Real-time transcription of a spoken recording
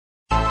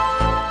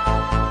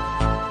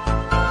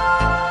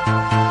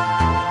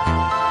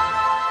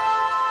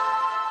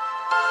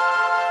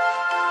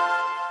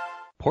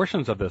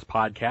Portions of this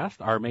podcast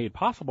are made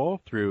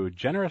possible through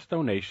generous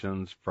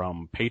donations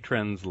from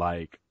patrons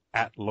like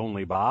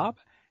 @LonelyBob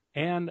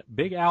and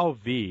Big Al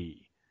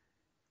V.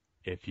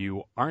 If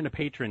you aren't a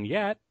patron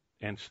yet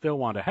and still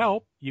want to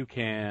help, you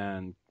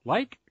can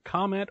like,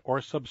 comment, or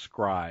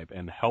subscribe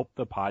and help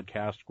the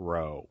podcast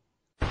grow.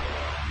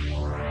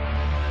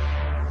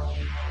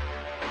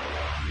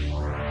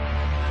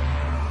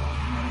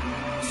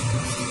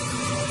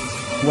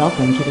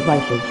 Welcome to the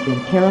Licensed in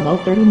Terrible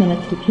 30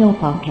 Minutes to Kill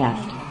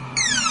podcast.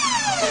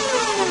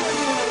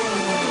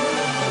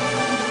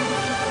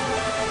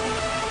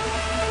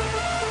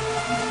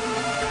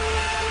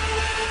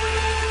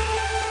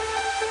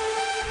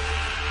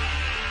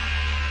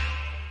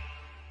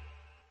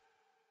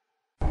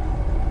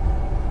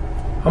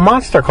 A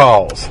monster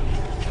calls.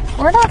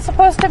 We're not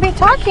supposed to be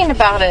talking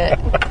about it.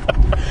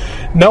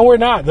 No, we're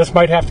not. This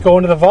might have to go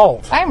into the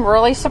vault. I'm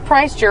really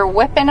surprised you're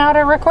whipping out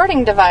a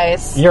recording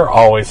device. You're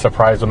always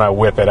surprised when I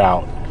whip it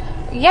out.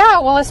 Yeah,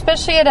 well,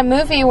 especially at a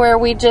movie where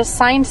we just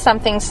signed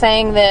something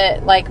saying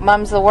that, like,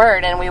 mum's the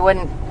word, and we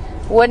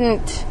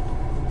wouldn't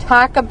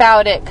talk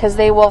about it because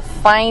they will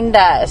find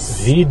us.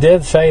 He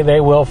did say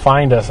they will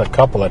find us a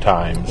couple of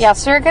times. Yeah,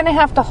 so you're going to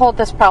have to hold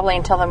this probably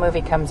until the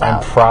movie comes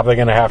out. I'm probably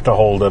going to have to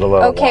hold it a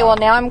little Okay, while. well,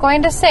 now I'm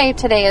going to say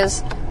today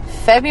is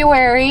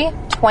February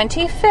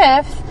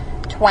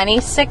 25th,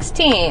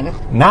 2016.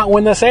 Not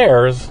when this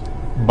airs,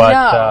 but...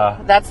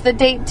 No, that's the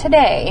date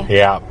today.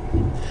 Yeah.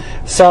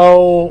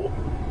 So,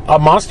 a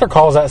monster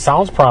calls, that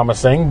sounds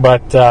promising,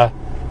 but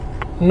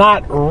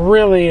not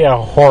really a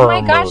horror movie.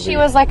 Oh my gosh, he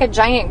was like a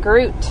giant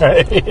Groot.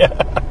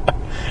 Yeah.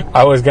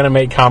 I was going to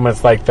make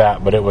comments like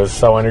that, but it was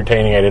so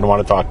entertaining I didn't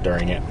want to talk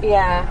during it.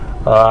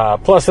 Yeah.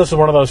 Plus, this is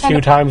one of those few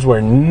times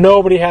where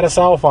nobody had a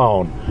cell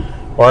phone.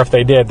 Or if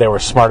they did, they were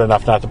smart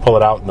enough not to pull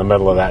it out in the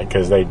middle of that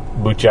because they'd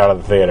boot you out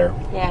of the theater.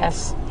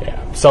 Yes.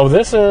 Yeah. So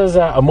this is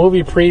a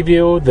movie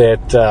preview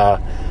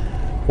that,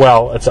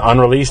 well, it's an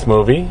unreleased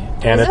movie.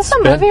 And is this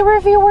a movie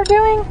review we're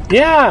doing?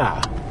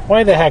 Yeah.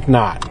 Why the heck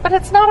not? But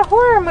it's not a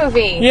horror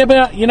movie. Yeah,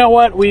 but you know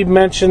what? We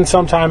mentioned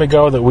some time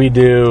ago that we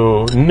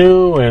do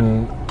new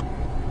and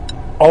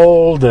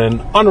old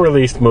and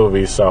unreleased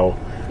movies, so...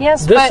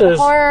 Yes, this but is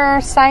horror,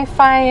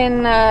 sci-fi,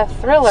 and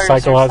thrillers.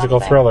 Psychological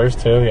thrillers,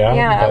 too, yeah.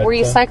 Yeah, but, were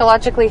you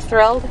psychologically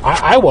thrilled?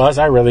 I was.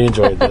 I really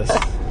enjoyed this.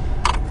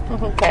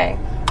 Okay.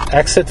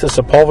 Exit to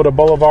Sepulveda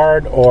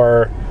Boulevard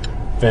or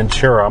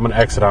Ventura? I'm going to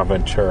exit on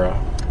Ventura.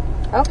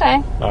 Okay.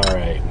 All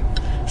right.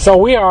 So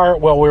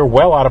we're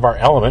well out of our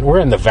element. We're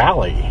in the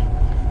valley.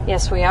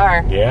 Yes, we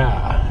are.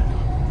 Yeah.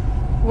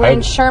 We're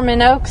in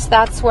Sherman Oaks.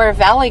 That's where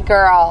Valley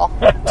Girl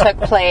took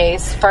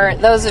place. For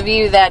those of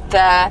you that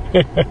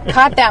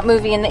caught that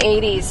movie in the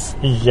 80s.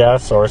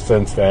 Yes, or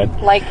since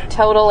then. Like,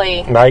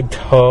 totally.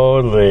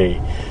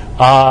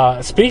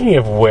 Speaking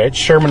of which,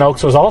 Sherman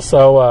Oaks was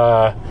also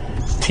a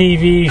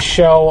TV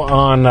show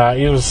on,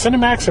 it was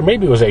Cinemax or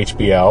maybe it was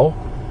HBO.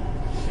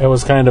 It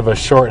was kind of a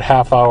short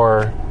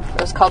half-hour...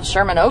 It was called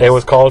Sherman Oaks? It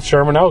was called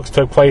Sherman Oaks.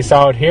 Took place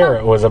out here.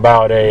 It was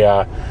about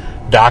a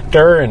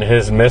doctor and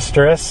his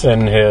mistress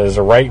and his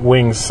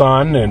right-wing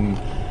son, and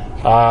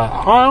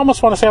I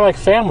almost want to say like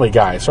Family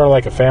Guy, sort of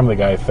like a Family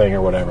Guy thing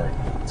or whatever.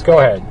 Let's go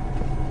ahead.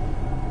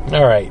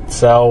 All right,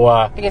 so...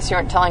 I guess you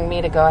weren't telling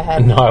me to go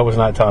ahead. No, I was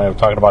not telling you. I was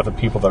talking about the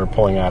people that are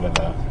pulling out of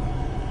the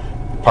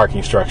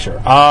parking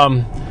structure.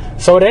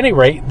 So at any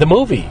rate, the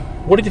movie.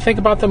 What did you think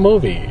about the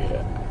movie?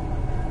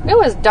 It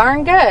was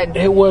darn good.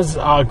 It was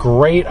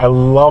great. I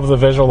love the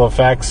visual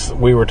effects.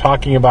 We were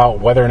talking about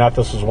whether or not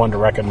this was one to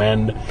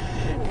recommend.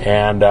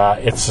 And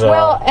it's...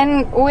 well,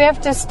 and we have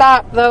to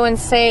stop, though, and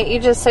say, you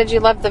just said you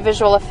loved the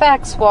visual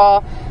effects.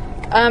 Well,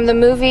 the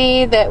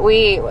movie that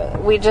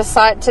we just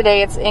saw it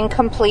today, it's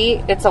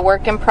incomplete. It's a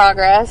work in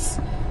progress.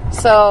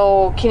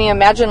 So, can you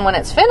imagine when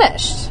it's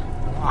finished?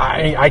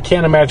 I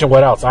can't imagine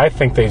what else. I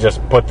think they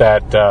just put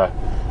that...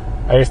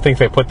 I just think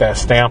they put that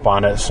stamp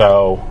on it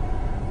so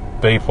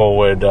people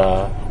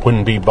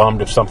wouldn't be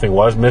bummed if something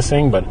was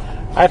missing, but...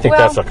 I think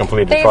that's a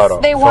completed photo.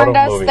 They warned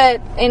us movie.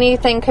 that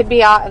anything could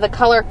be off, the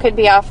color could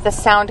be off, the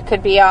sound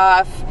could be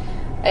off,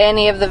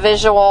 any of the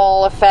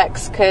visual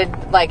effects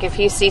could, like if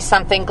you see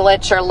something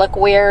glitch or look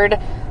weird,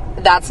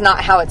 that's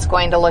not how it's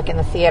going to look in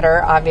the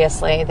theater,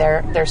 obviously.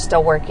 They're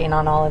still working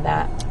on all of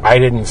that. I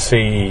didn't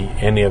see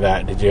any of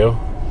that, did you?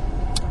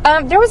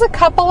 There was a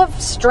couple of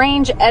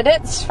strange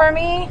edits for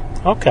me.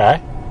 Okay.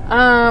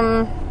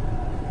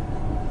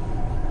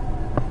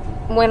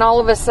 When all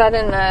of a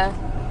sudden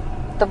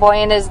the boy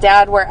and his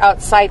dad were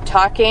outside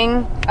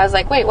talking. I was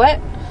like, wait, what?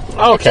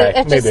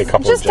 Okay, maybe a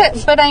couple of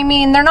jumps. But I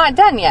mean, they're not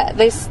done yet.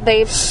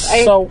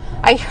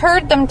 I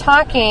heard them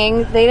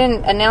talking. They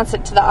didn't announce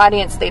it to the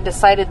audience. They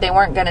decided they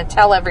weren't going to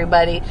tell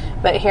everybody.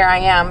 But here I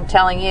am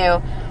telling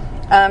you.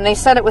 They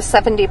said it was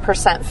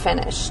 70%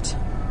 finished.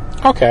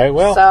 Okay,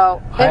 well.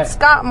 So it's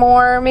got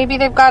more. Maybe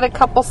they've got a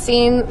couple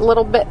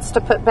little bits to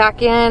put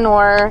back in,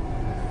 or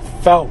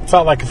felt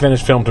like a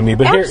finished film to me.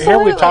 But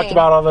here we've talked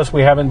about all this.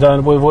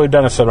 We've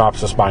done a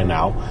synopsis by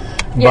now.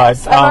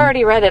 Yes, but, I've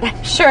already read it,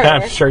 I'm sure.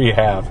 I'm sure you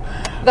have.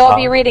 They'll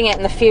be reading it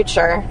in the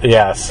future.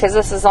 Yes. Because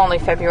this is only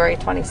February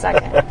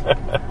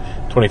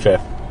 22nd.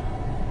 25th.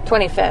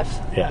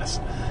 25th. Yes.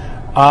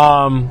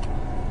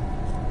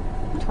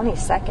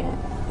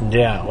 22nd.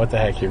 Yeah, what the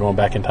heck? You're going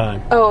back in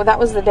time. Oh, that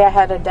was the day I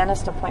had a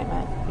dentist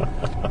appointment.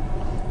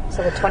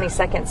 So the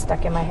 22nd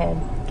stuck in my head.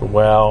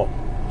 Well,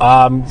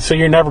 so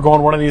you're never going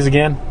to one of these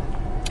again?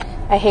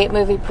 I hate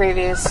movie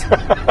previews.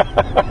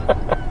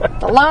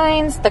 The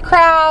lines, the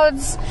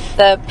crowds,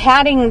 the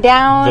patting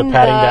down.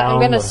 I'm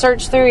going to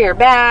search through your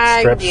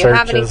bag. Do you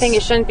have anything you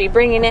shouldn't be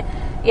bringing in?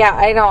 Yeah,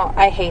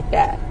 I hate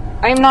that.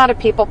 I'm not a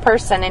people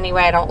person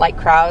anyway. I don't like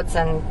crowds,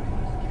 and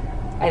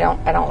I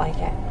don't like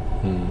it.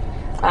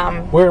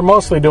 We're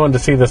mostly doing to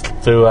see this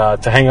to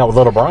hang out with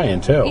little Brian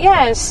too.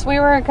 Yes, we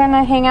were going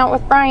to hang out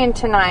with Brian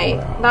tonight.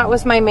 Wow. That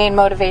was my main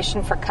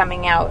motivation for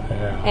coming out,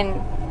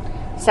 and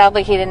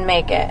sadly he didn't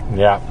make it.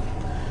 Yeah.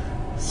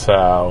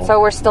 So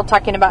we're still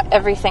talking about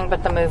everything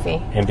but the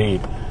movie.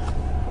 Indeed.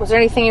 Was there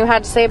anything you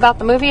had to say about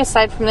the movie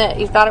aside from that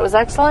you thought it was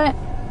excellent?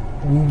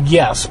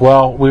 Yes.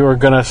 Well, we were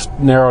going to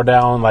narrow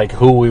down like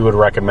who we would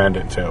recommend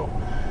it to.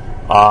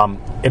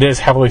 It is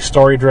heavily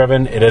story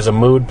driven. It is a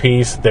mood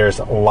piece. There's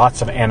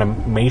lots of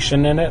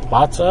animation in it.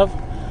 Lots of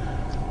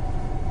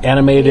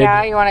animated.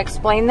 Yeah, you want to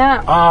explain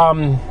that?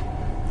 A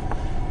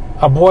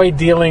boy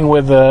dealing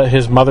with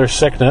his mother's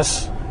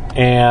sickness,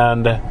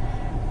 and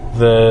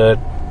a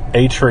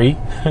tree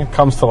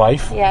comes to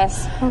life.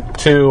 Yes.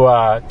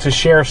 To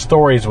share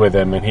stories with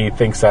him, and he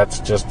thinks that's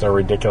just a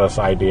ridiculous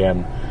idea,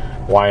 and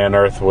why on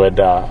earth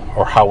would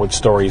or how would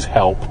stories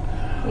help?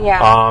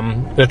 Yeah.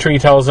 The tree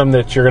tells him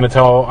that I'm going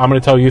to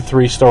tell you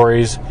 3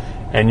 stories,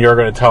 and you're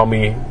going to tell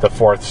me the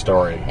 4th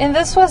story. And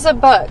this was a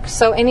book,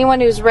 so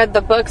anyone who's read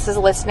the books is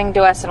listening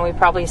to us, and we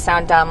probably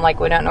sound dumb, like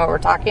we don't know what we're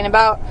talking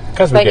about.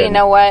 But you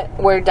know what?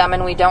 We're dumb,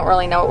 and we don't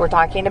really know what we're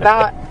talking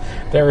about.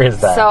 There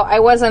is that. So I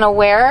wasn't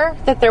aware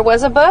that there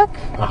was a book,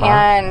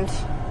 and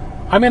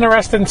I'm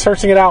interested in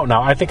searching it out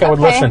now. I think I would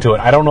listen to it.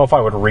 I don't know if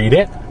I would read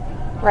it.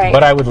 Right.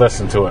 But I would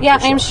listen to it. Yeah,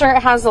 I'm sure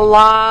it has a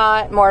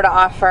lot more to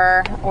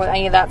offer.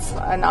 That's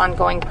an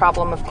ongoing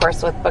problem, of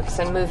course, with books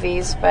and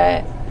movies,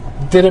 but...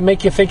 Did it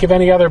make you think of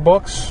any other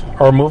books,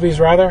 or movies,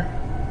 rather?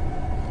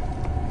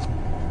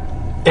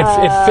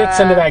 It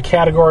fits into that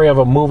category of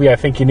a movie I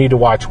think you need to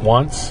watch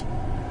once.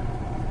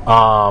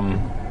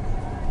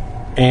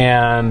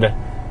 And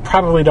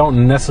probably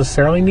don't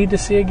necessarily need to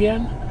see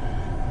again.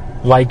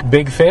 Like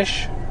Big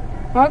Fish.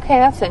 Okay,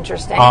 that's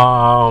interesting.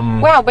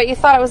 Wow, but you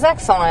thought it was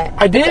excellent.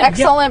 I did. It's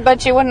excellent,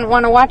 but you wouldn't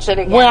want to watch it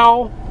again.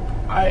 Well,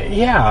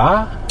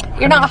 yeah.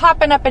 You're not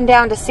hopping up and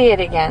down to see it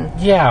again.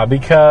 Yeah,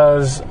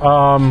 because...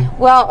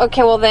 Well,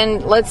 okay, well then,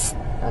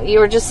 you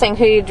were just saying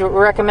who you'd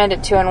recommend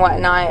it to and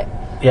whatnot.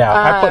 Yeah,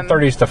 I put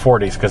 30s to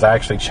 40s because I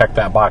actually checked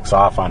that box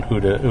off on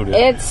who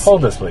to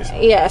hold this, please.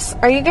 Yes.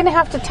 Are you going to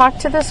have to talk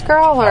to this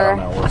girl? Or? I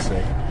don't know. We'll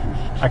see.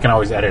 I can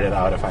always edit it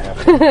out if I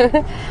have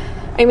to.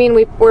 I mean,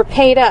 we're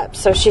paid up,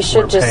 so she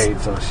should take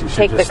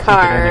the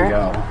car.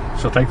 Go.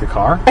 She'll take the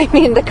car? I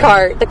mean, the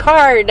card,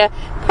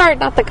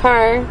 not the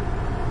car.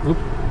 Oop.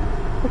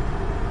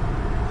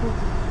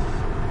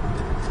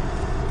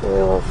 We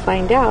will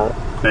find out.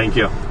 Thank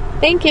you.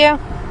 Thank you.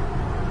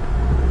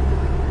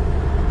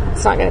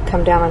 It's not going to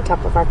come down on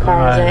top of our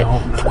car, is it?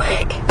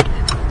 Thwack.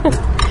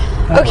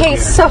 Okay,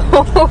 so,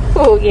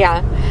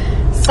 yeah.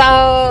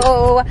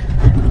 So,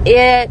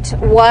 it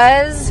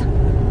was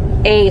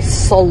a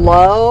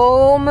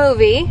slow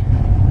movie.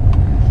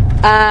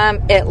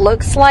 It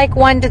looks like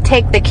one to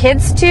take the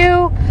kids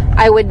to.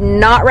 I would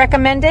not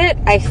recommend it.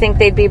 I think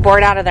they'd be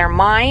bored out of their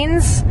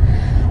minds.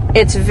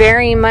 It's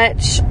very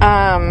much,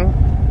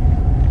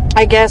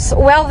 I guess,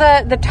 well,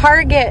 the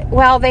target,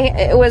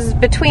 it was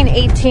between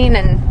 18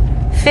 and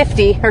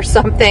 50 or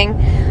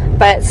something.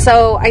 But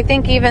so I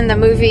think even the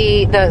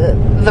movie,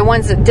 the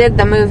ones that did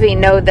the movie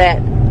know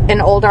that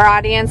an older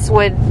audience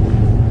would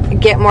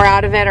get more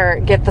out of it,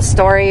 or get the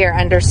story, or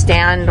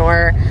understand,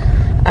 or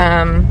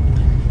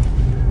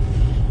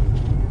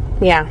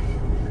yeah.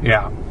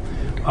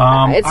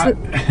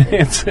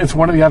 It's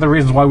one of the other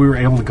reasons why we were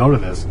able to go to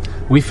this.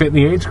 We fit in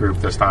the age group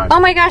this time. Oh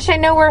my gosh, I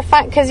know we're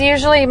fine, because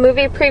usually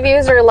movie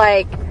previews are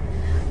like,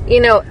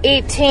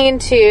 18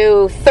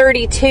 to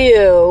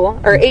 32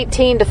 or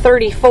 18 to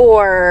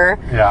 34.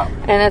 Yeah.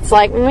 And it's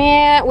like,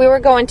 man, we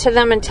were going to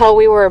them until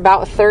we were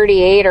about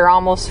 38 or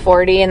almost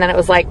 40, and then it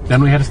was like...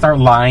 Then we had to start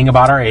lying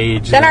about our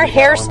age. Then our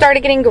hair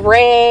started getting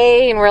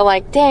gray, and we're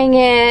like, dang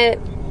it.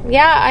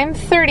 Yeah, I'm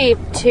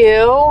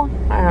 32.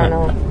 I don't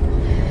know.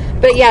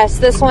 But yes,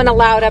 this one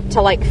allowed up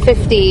to like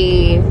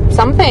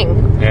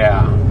 50-something.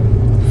 Yeah.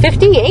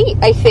 58,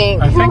 I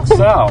think. I think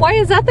so. Why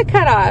is that the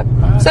cutoff?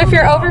 So if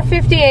you're over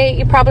 58,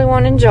 you probably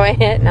won't enjoy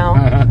it. No.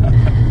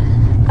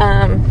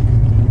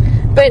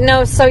 But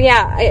no, so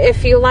yeah,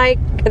 if you like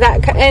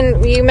that,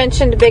 and you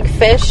mentioned Big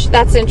Fish,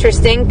 that's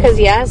interesting, because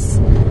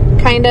yes,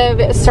 kind of,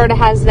 it sort of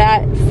has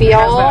that feel. It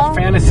has that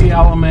fantasy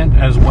element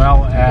as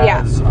well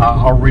as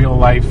a real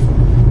life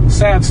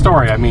sad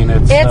story. I mean,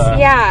 it's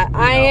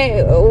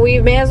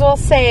we may as well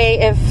say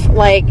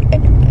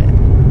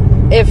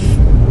if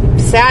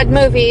sad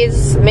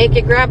movies make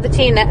you grab the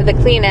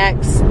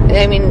Kleenex,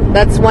 I mean,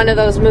 that's one of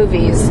those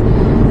movies.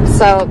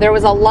 So there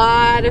was a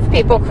lot of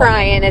people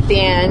crying at the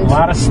end. A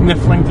lot of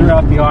sniffling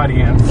throughout the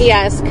audience.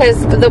 Yes,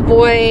 because the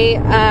boy,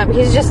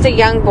 he's just a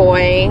young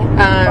boy.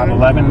 About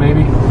 11,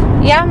 maybe?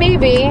 Yeah,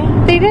 maybe.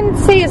 They didn't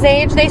say his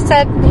age. They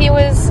said he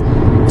was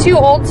too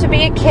old to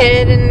be a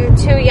kid and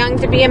too young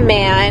to be a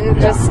man.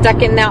 Yeah. Just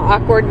stuck in that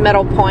awkward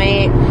middle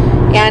point.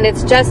 And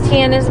it's just he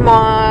and his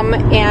mom,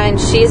 and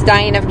she's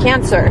dying of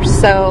cancer.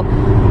 So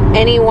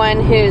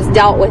anyone who's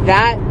dealt with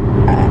that,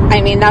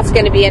 I mean, that's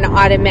going to be an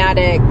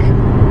automatic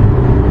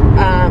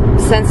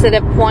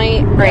sensitive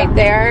point right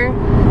there.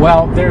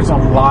 Well, there's a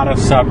lot of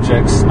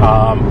subjects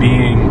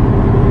being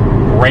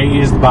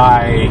raised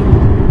by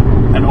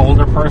an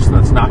older person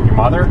that's not your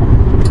mother.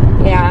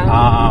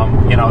 Yeah.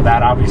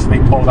 That obviously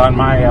pulled on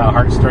my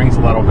heartstrings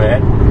a little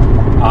bit.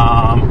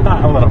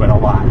 Not a little bit, a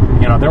lot.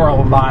 There were a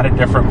lot of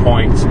different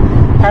points.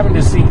 Having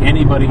to see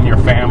anybody in your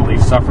family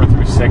suffer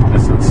through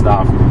sickness and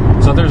stuff.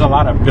 So there's a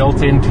lot of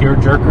built-in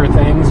tearjerker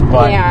things,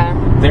 but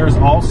there's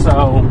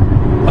also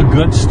a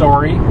good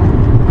story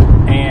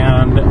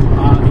and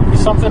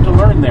something to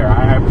learn there.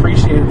 I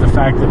appreciated the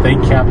fact that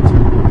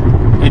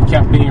it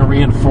kept being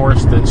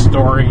reinforced that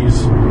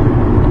stories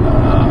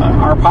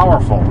are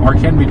powerful or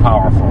can be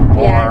powerful,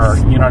 or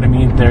you know what I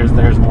mean.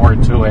 There's more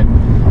to it,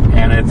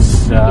 and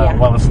it's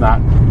well, it's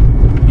not.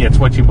 It's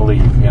what you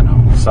believe,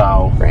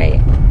 So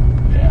right.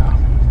 Yeah.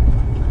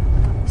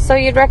 So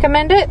you'd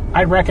recommend it?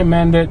 I'd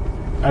recommend it.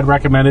 I'd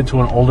recommend it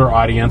to an older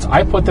audience.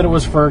 I put that it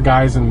was for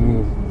guys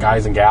and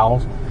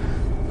gals,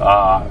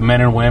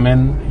 men and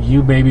women.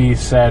 You maybe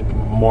said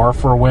more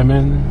for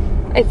women.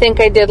 I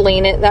think I did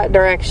lean it that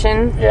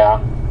direction.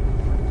 Yeah.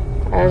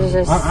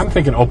 I'm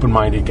thinking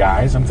open-minded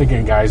guys. I'm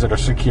thinking guys that are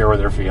secure with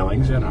their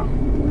feelings,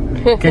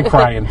 can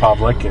cry in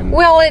public. And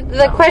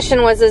the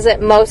question was, is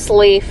it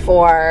mostly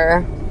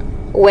for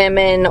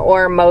women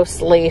or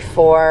mostly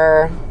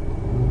for,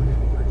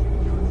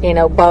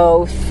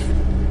 both?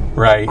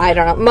 Right. I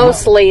don't know.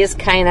 Mostly is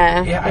kind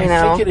of,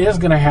 I think it is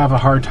going to have a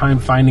hard time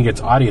finding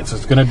its audience.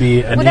 It's going to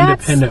be an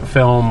independent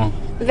film.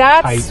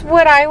 That's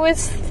what I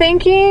was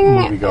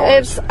thinking.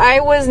 I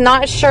was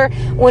not sure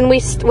when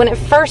it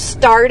first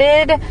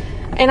started.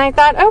 And I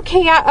thought,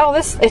 okay,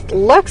 it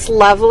looks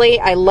lovely.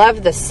 I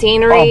love the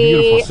scenery. Oh,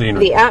 beautiful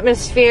scenery. The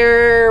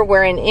atmosphere.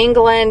 We're in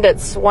England.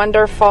 It's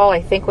wonderful.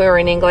 I think we were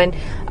in England.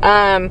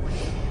 Yeah.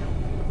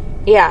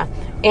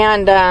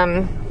 And,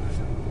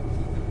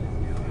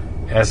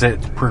 as it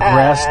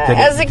progressed,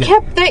 I was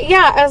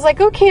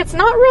like, okay, it's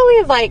not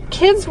really like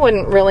kids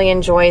wouldn't really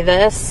enjoy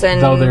this.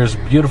 And though there's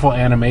beautiful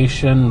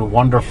animation,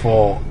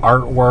 wonderful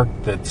artwork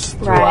that's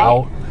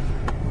throughout,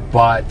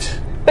 But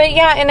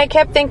yeah, and I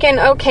kept thinking,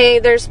 okay,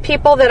 there's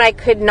people that I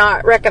could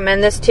not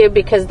recommend this to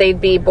because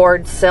they'd be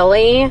bored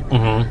silly.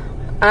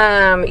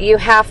 Mm-hmm. You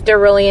have to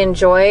really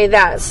enjoy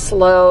that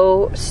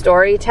slow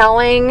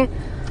storytelling.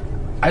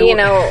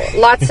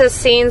 Lots of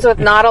scenes with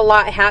not a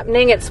lot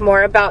happening. It's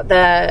more about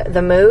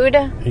the mood.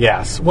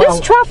 Yes. Well,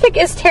 this traffic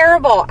is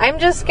terrible.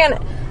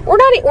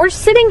 We're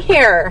sitting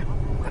here.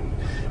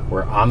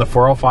 We're on the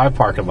 405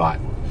 parking lot.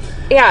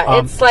 Yeah,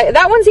 it's like,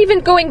 that one's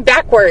even going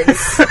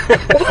backwards.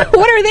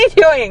 What are they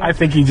doing? I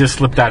think he just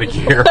slipped out of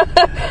gear.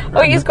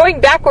 Oh, he's going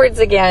backwards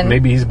again.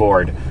 Maybe he's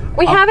bored.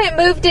 We haven't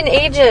moved in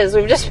ages.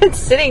 We've just been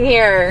sitting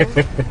here.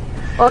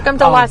 Welcome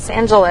to Los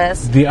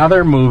Angeles. The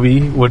other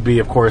movie would be,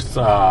 of course,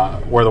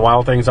 Where the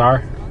Wild Things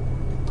Are.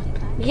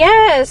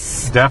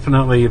 Yes.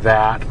 Definitely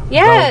that.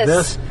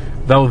 Yes.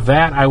 Though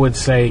that, I would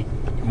say,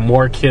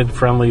 more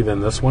kid-friendly than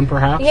this one,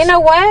 perhaps. You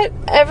know what?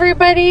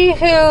 Everybody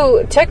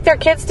who took their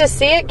kids to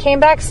see it came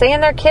back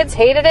saying their kids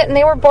hated it and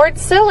they were bored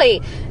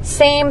silly.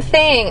 Same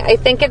thing. I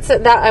think it's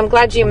that. I'm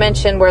glad you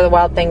mentioned Where the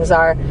Wild Things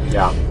Are.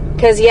 Yeah.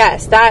 Because,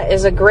 yes, that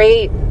is a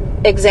great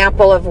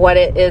example of what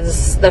it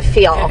is, the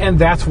feel. And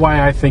that's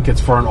why I think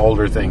it's for an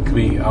older thing, could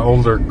be an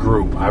older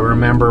group. I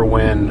remember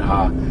when,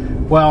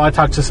 I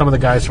talked to some of the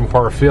guys from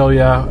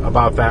Porphilia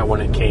about that when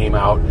it came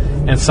out,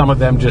 and some of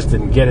them just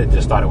didn't get it,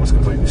 just thought it was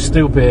completely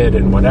stupid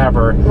and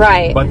whatever.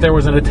 Right. But there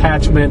was an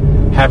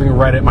attachment, having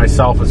read it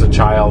myself as a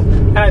child,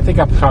 and I think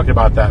I've talked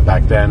about that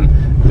back then,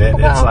 that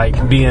it's like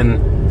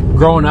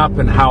growing up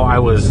and how I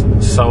was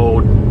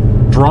so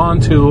drawn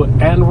to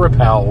and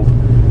repelled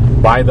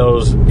by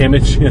those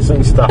images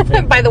and stuff.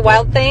 By the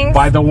wild things?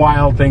 By the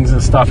wild things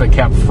and stuff. It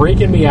kept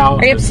freaking me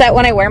out. Are you upset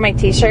when I wear my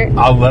t-shirt?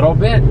 A little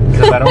bit,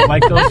 because I don't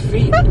like those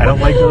feet. I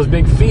don't like those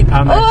big feet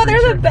on that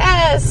creature. They're the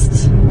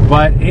best.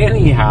 But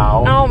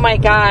anyhow. Oh my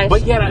gosh.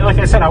 But yeah, like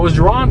I said, I was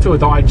drawn to it,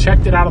 though. I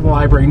checked it out of the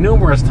library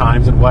numerous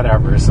times and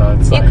whatever, so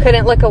it's You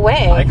couldn't look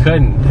away. I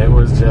couldn't. It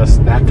was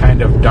just that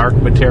kind of dark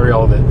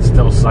material that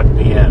still sucked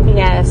me in.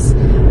 Yes.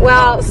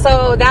 Well,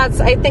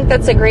 I think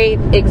that's a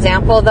great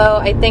example, though.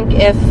 I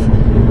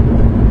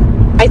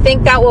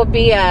think that will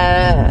be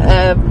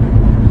a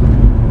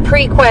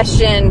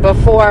pre-question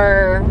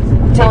before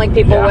telling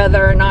people Yeah.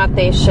 whether or not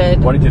they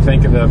should. What did you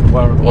think of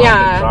what things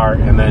are,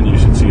 and then you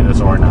should see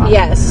this or not.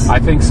 Yes. I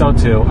think so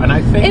too, and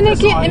I think And this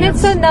again, and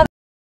audience, it's another